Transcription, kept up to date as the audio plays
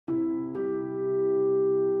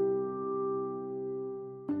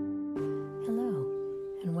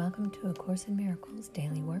welcome to A Course in Miracles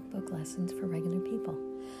Daily Workbook Lessons for Regular People.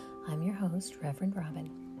 I'm your host, Reverend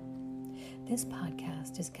Robin. This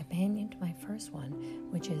podcast is a companion to my first one,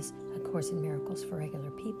 which is A Course in Miracles for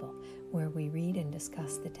Regular People, where we read and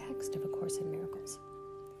discuss the text of A Course in Miracles.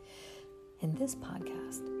 In this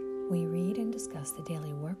podcast, we read and discuss the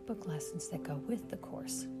daily workbook lessons that go with the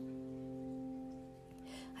Course.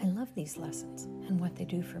 I love these lessons and what they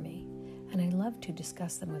do for me, and I love to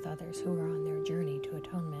discuss them with others who are on their journey to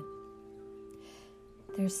atonement.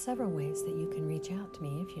 There's several ways that you can reach out to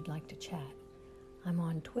me if you'd like to chat. I'm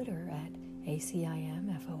on Twitter at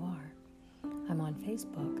ACIMFOR. I'm on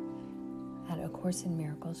Facebook at A Course in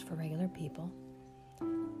Miracles for Regular People.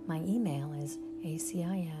 My email is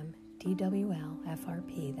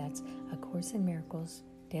ACIMDWLFRP. That's A Course in Miracles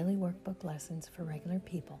Daily Workbook Lessons for Regular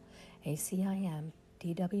People.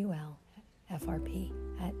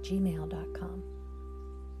 ACIMDWLFRP@gmail.com.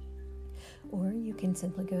 Or you can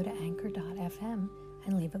simply go to anchor.fm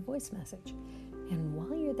and leave a voice message. And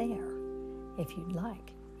while you're there, if you'd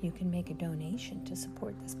like, you can make a donation to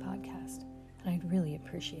support this podcast, and I'd really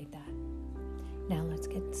appreciate that. Now let's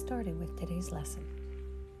get started with today's lesson.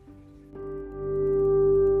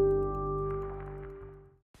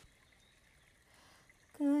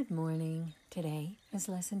 Good morning. Today is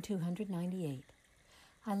lesson 298.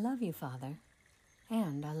 I love you, Father,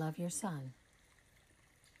 and I love your Son.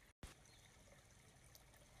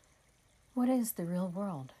 What is the real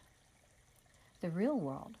world? The real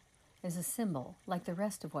world is a symbol like the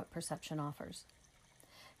rest of what perception offers,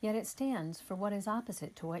 yet it stands for what is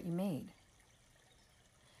opposite to what you made.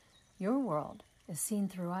 Your world is seen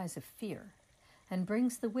through eyes of fear and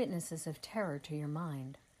brings the witnesses of terror to your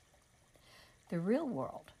mind. The real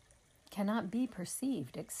world cannot be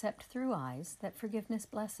perceived except through eyes that forgiveness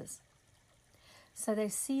blesses. So they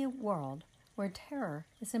see a world where terror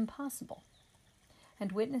is impossible,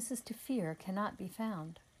 and witnesses to fear cannot be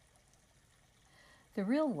found. The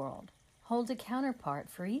real world holds a counterpart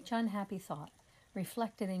for each unhappy thought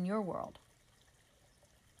reflected in your world.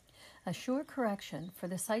 A sure correction for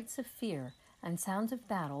the sights of fear and sounds of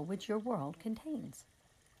battle which your world contains.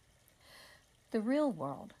 The real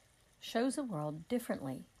world shows a world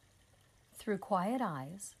differently, through quiet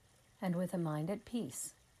eyes and with a mind at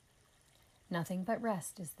peace. Nothing but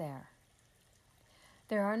rest is there.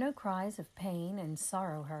 There are no cries of pain and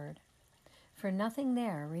sorrow heard, for nothing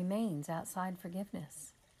there remains outside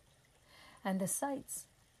forgiveness. And the sights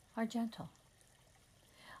are gentle.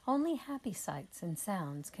 Only happy sights and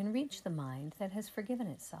sounds can reach the mind that has forgiven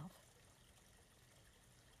itself.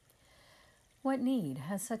 What need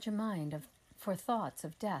has such a mind for thoughts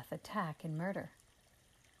of death, attack, and murder?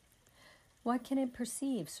 What can it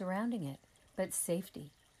perceive surrounding it but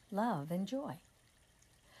safety, love, and joy?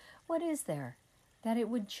 What is there that it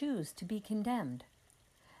would choose to be condemned?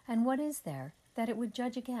 And what is there that it would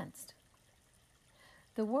judge against?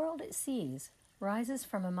 The world it sees rises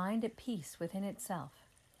from a mind at peace within itself.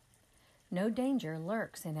 No danger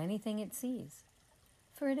lurks in anything it sees,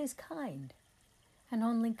 for it is kind, and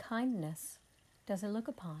only kindness does it look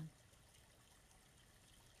upon.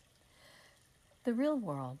 The real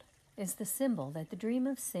world is the symbol that the dream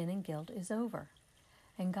of sin and guilt is over,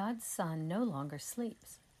 and God's Son no longer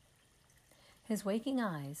sleeps. His waking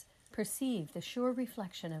eyes perceive the sure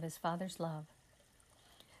reflection of his Father's love,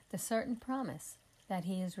 the certain promise that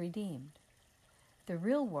he is redeemed. The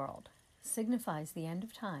real world signifies the end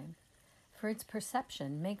of time, for its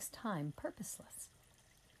perception makes time purposeless.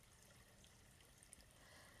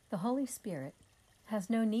 The Holy Spirit has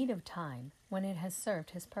no need of time when it has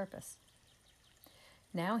served his purpose.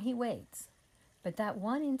 Now he waits, but that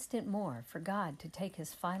one instant more for God to take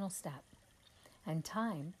his final step, and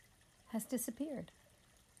time has disappeared,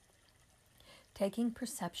 taking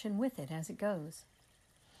perception with it as it goes,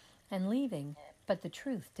 and leaving but the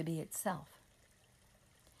truth to be itself.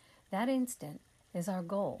 That instant is our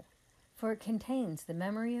goal, for it contains the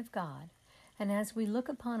memory of God, and as we look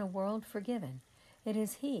upon a world forgiven, it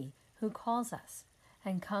is he who calls us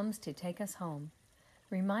and comes to take us home,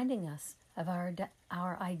 reminding us of our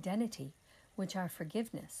identity, which our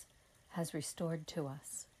forgiveness has restored to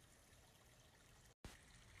us.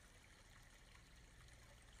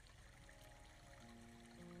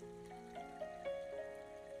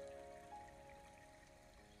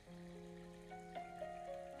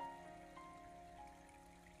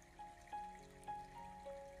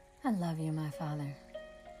 I love you, my Father,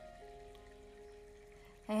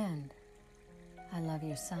 and I love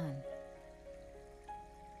your Son.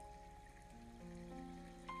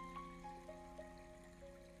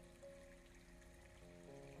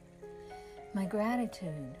 My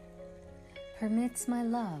gratitude permits my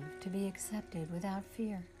love to be accepted without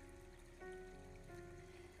fear.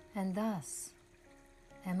 and thus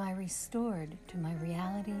am I restored to my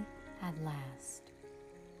reality at last.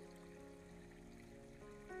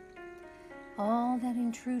 All that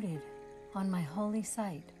intruded on my holy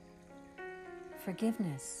sight,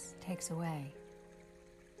 forgiveness takes away.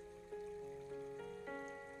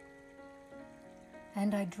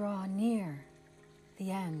 And I draw near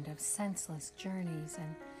the end of senseless journeys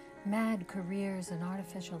and mad careers and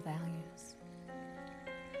artificial values.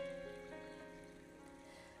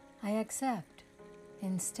 I accept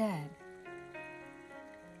instead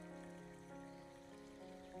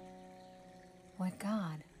what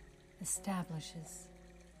God establishes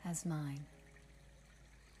as mine.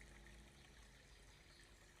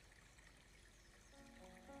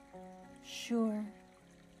 Sure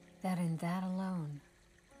that in that alone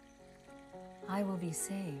I will be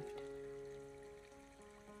saved.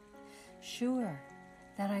 Sure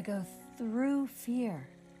that I go through fear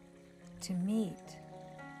to meet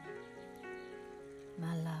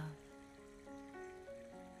my love.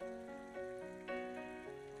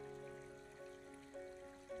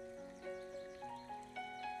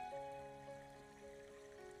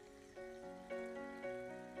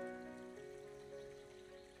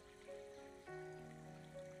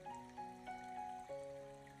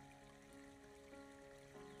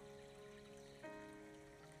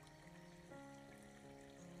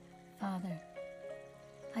 Father,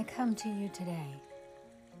 I come to you today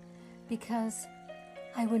because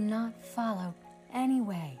I would not follow any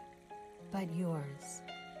way but yours.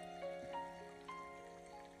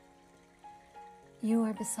 You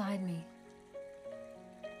are beside me.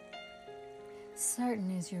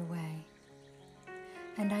 Certain is your way,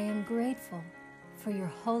 and I am grateful for your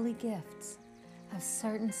holy gifts of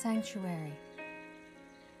certain sanctuary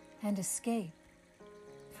and escape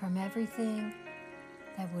from everything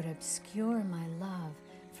that would obscure my love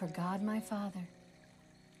for God my Father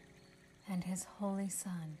and His Holy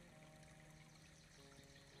Son.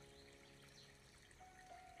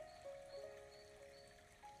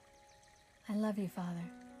 I love you, Father,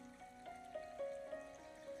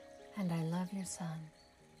 and I love your Son.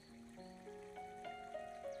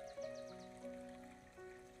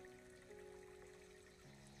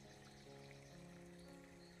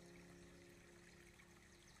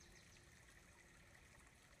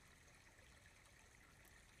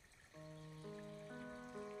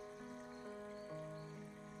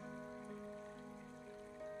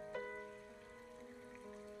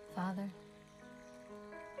 Father,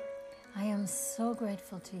 I am so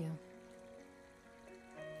grateful to you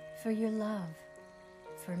for your love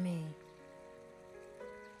for me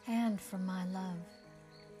and for my love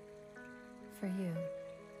for you.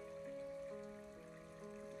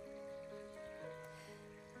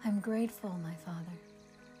 I'm grateful, my Father,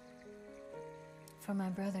 for my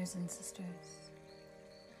brothers and sisters.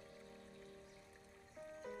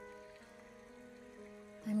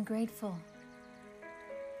 I'm grateful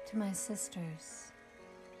to my sisters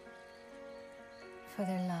for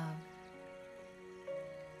their love.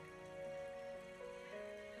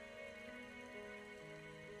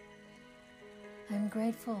 I'm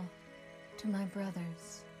grateful to my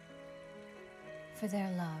brothers for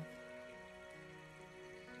their love.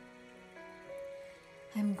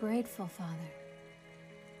 I'm grateful, Father,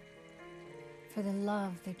 for the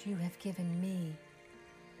love that you have given me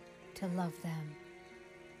to love them.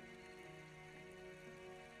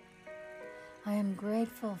 I am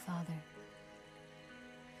grateful, Father,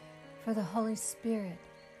 for the Holy Spirit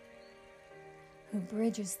who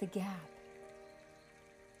bridges the gap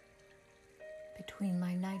between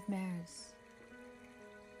my nightmares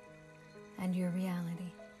and your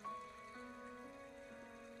reality.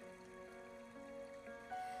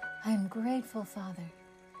 I am grateful, Father,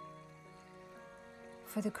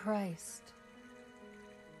 for the Christ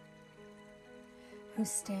who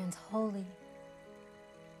stands holy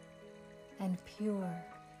and pure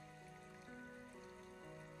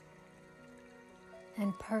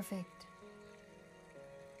and perfect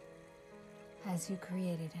as you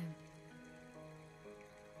created him.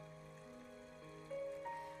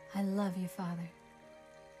 I love you, Father.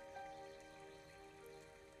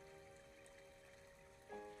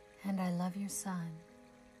 And I love your Son.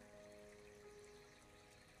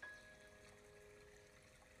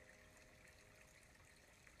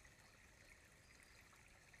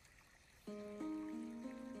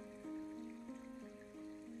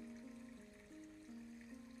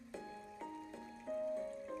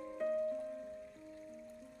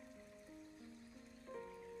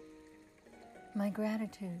 My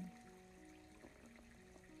gratitude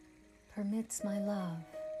permits my love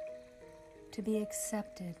to be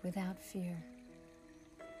accepted without fear.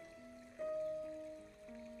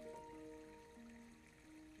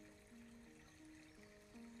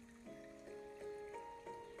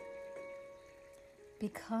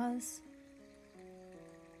 because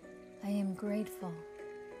I am grateful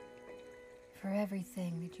for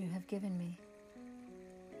everything that you have given me.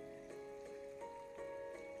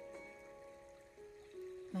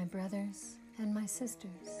 My brothers and my sisters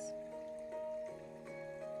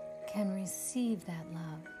can receive that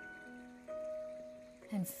love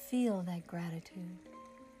and feel that gratitude.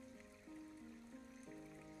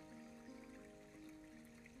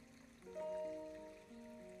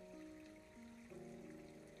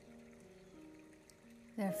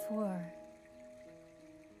 Therefore,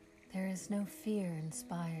 there is no fear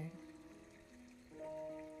inspired.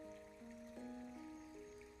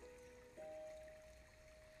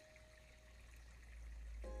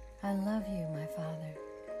 I love you, my Father,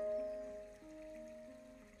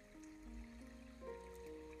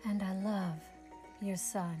 and I love your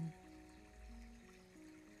Son.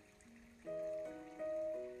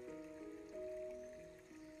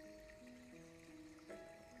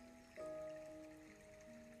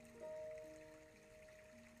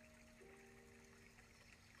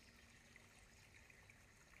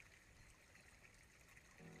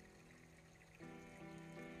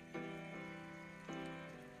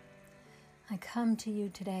 I come to you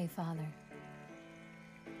today, Father,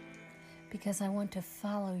 because I want to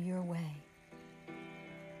follow your way.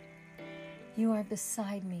 You are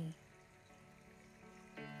beside me,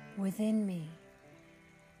 within me,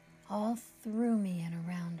 all through me and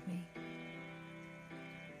around me.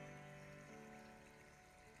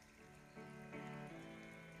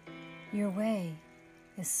 Your way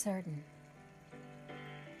is certain,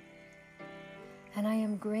 and I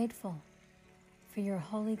am grateful for your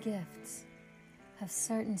holy gifts of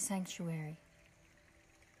certain sanctuary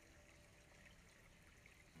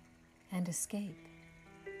and escape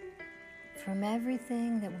from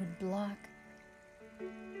everything that would block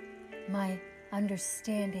my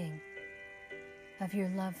understanding of your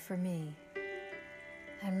love for me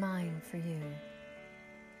and mine for you.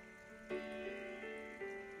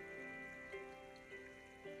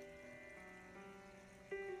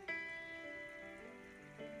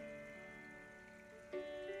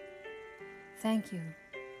 Thank you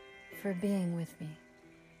for being with me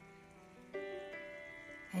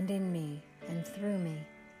and in me and through me.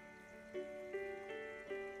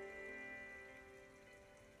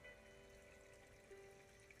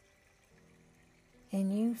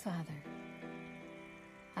 In you, Father,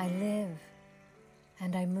 I live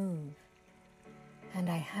and I move and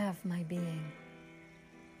I have my being.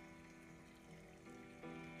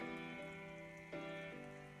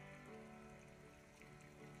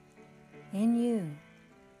 In you,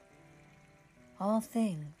 all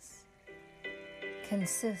things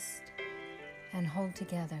consist and hold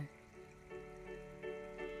together.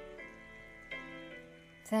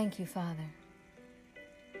 Thank you, Father,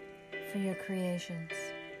 for your creations.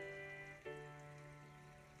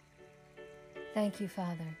 Thank you,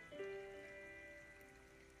 Father,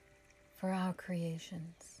 for our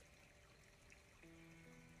creations.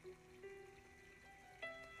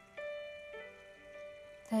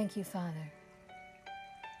 Thank you, Father,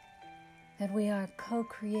 that we are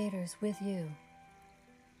co-creators with you.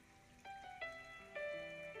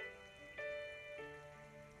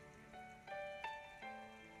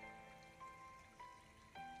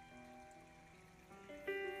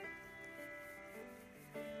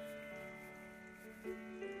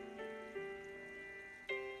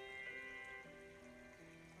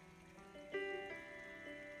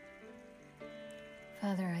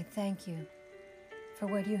 Father, I thank you for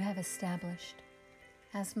what you have established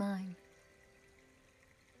as mine.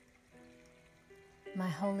 My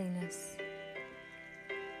holiness,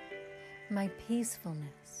 my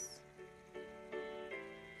peacefulness,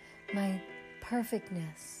 my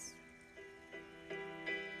perfectness,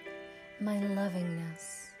 my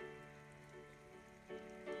lovingness.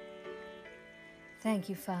 Thank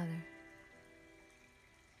you, Father,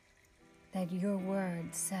 that your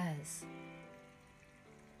word says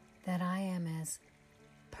that I am as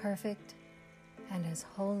perfect and as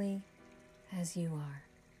holy as you are.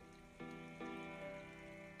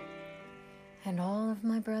 And all of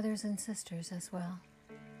my brothers and sisters as well.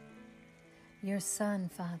 Your Son,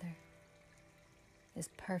 Father, is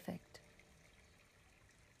perfect.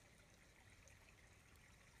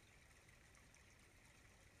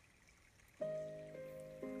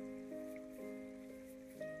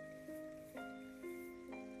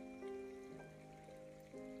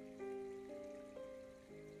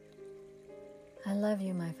 I love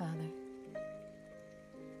you, my Father,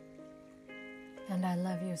 and I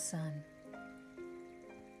love your Son.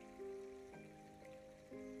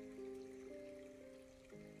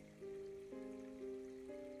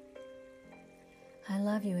 I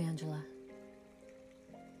love you, Angela.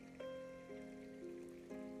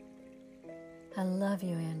 I love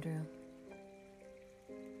you, Andrew.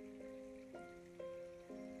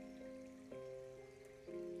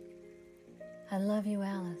 I love you,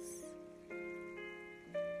 Alice.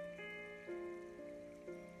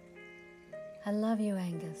 I love you,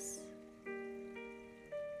 Angus.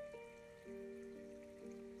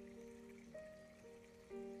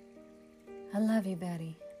 I love you,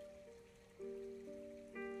 Betty.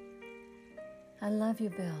 I love you,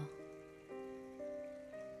 Bill.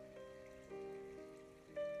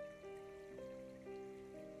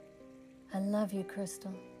 I love you,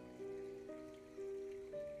 Crystal.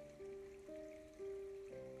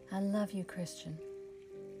 I love you, Christian.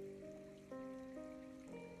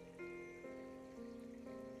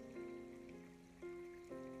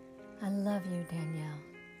 I love you, Danielle.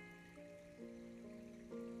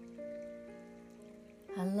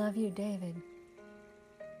 I love you, David.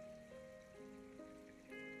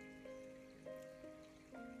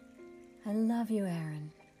 I love you,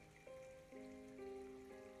 Aaron.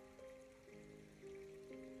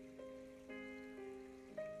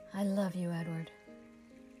 I love you, Edward.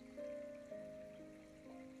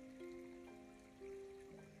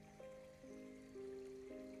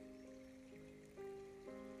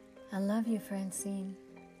 I love you, Francine.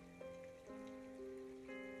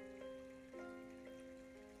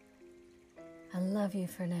 I love you,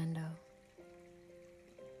 Fernando.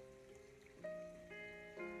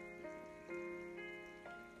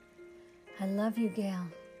 I love you, Gail.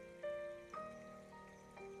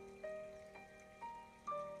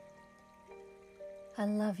 I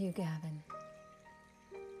love you, Gavin.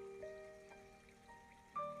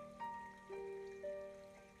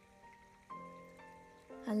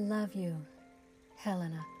 I love you,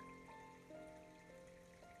 Helena.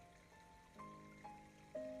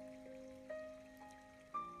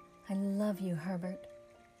 I love you, Herbert.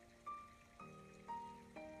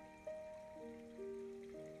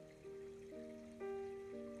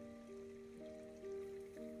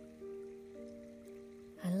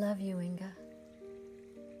 I love you, Inga.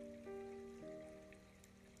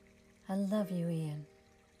 I love you, Ian.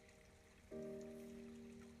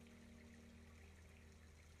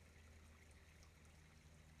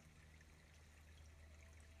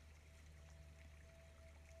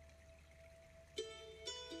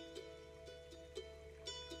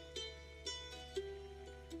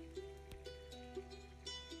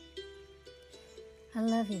 I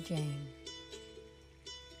love you, Jane.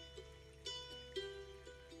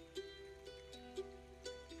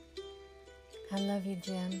 I love you,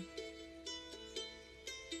 Jim.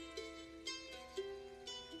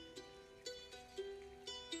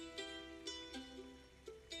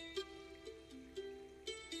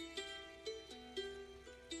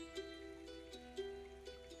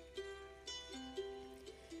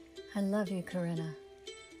 I love you, Corinna.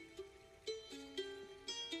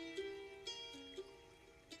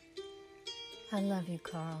 I love you,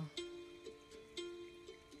 Carl.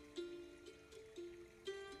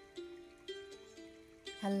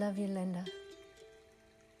 I love you, Linda.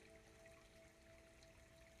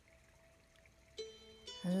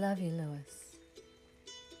 I love you, Louis.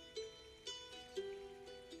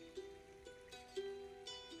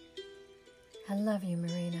 I love you,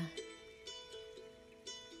 Marina.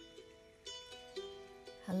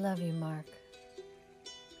 I love you, Mark.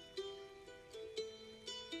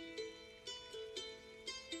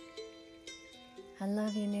 I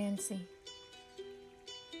love you, Nancy.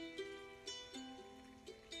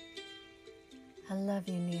 I love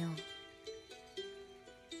you, Neil.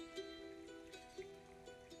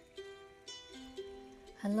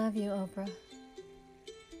 I love you, Oprah.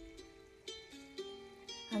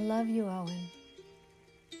 I love you, Owen.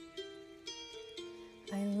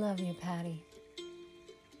 I love you, Patty.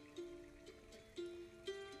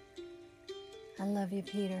 I love you,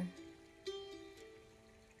 Peter.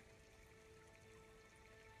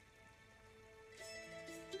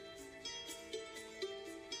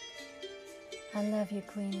 I love you,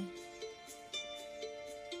 Queenie.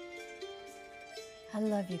 I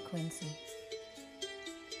love you, Quincy.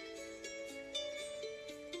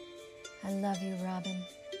 I love you, Robin.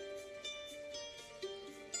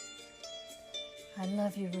 I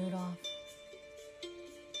love you, Rudolph.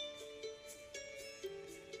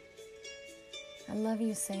 I love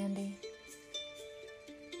you, Sandy.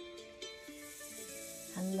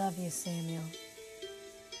 I love you, Samuel.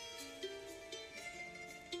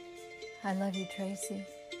 I love you, Tracy.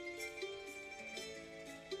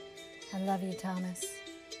 I love you, Thomas.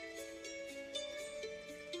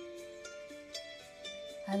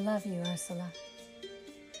 I love you, Ursula.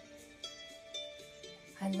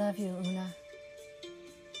 I love you, Una.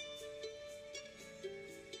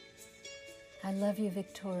 I love you,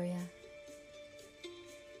 Victoria.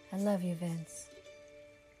 I love you, Vince.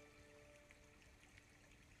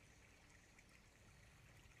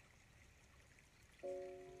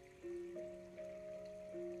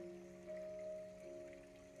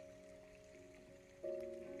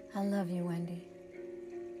 I love you, Wendy.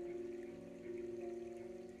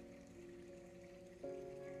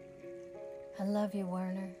 I love you,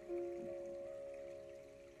 Werner.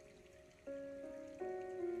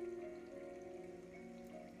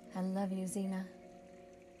 I love you, Zena.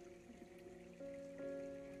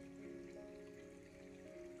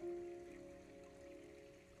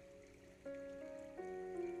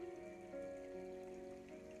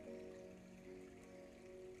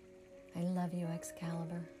 I love you,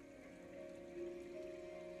 Excalibur.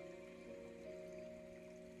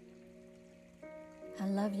 I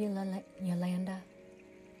love you, Yolanda.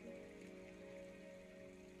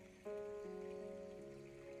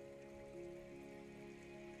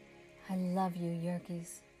 I love you,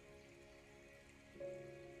 Yerkes.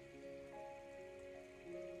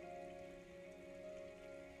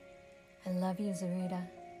 I love you, Zarita.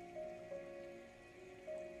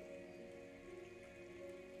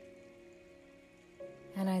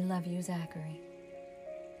 And I love you, Zachary.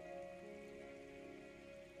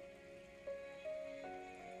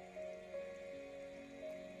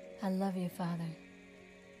 I love you, Father.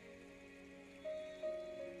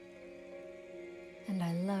 And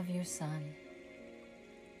I love your Son.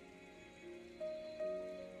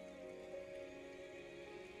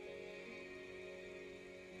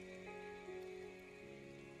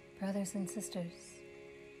 Brothers and sisters,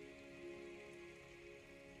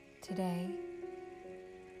 today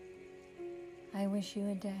I wish you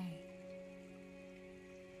a day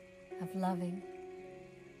of loving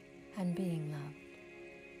and being loved.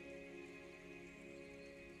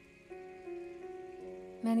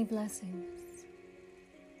 Many blessings.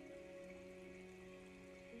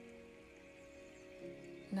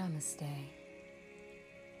 Namaste.